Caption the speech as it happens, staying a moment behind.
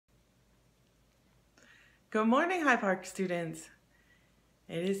Good morning, High Park students.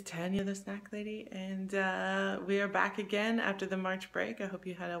 It is Tanya, the snack lady, and we are back again after the March break. I hope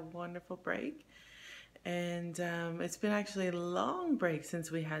you had a wonderful break. And it's been actually a long break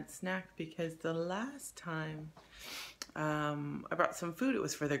since we had snack because the last time I brought some food, it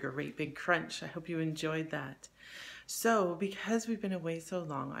was for the Great Big Crunch. I hope you enjoyed that. So, because we've been away so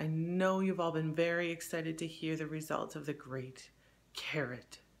long, I know you've all been very excited to hear the results of the Great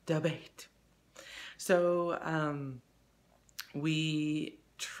Carrot Debate. So, we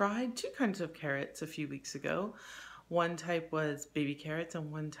tried two kinds of carrots a few weeks ago. One type was baby carrots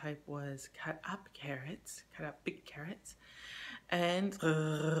and one type was cut up big carrots. And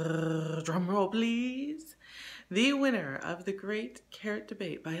drum roll please, the winner of the Great Carrot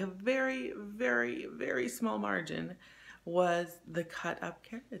Debate by a very, very, very small margin was the cut up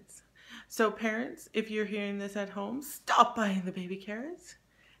carrots. So parents, if you're hearing this at home, stop buying the baby carrots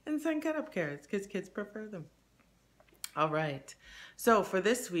and send cut up carrots because kids prefer them. All right, so for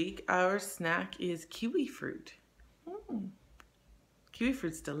this week, our snack is kiwi fruit. Kiwi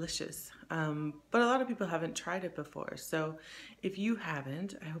fruit's delicious, but a lot of people haven't tried it before. So if you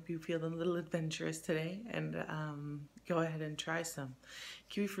haven't, I hope you feel a little adventurous today and go ahead and try some.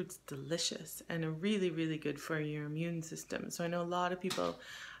 Kiwi fruit's delicious and really, really good for your immune system. So I know a lot of people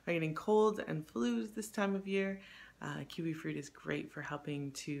are getting colds and flus this time of year. Kiwi fruit is great for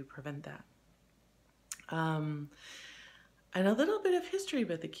helping to prevent that. And a little bit of history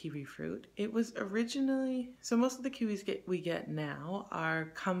about the kiwi fruit. It was originally, so most of the kiwis we get now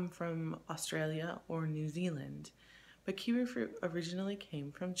come from Australia or New Zealand. But kiwi fruit originally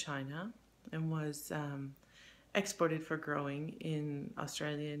came from China and was exported for growing in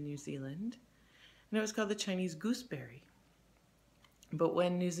Australia and New Zealand. And it was called the Chinese gooseberry. But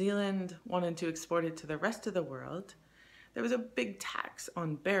when New Zealand wanted to export it to the rest of the world, there was a big tax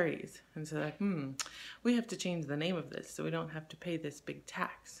on berries. And so like, we have to change the name of this so we don't have to pay this big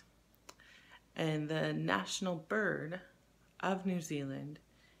tax. And the national bird of New Zealand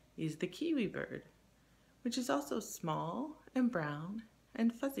is the kiwi bird, which is also small and brown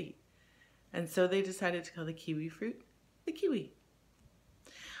and fuzzy. And so they decided to call the kiwi fruit the kiwi.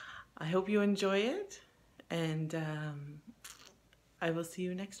 I hope you enjoy it, and I will see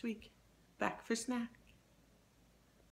you next week. Back for snack.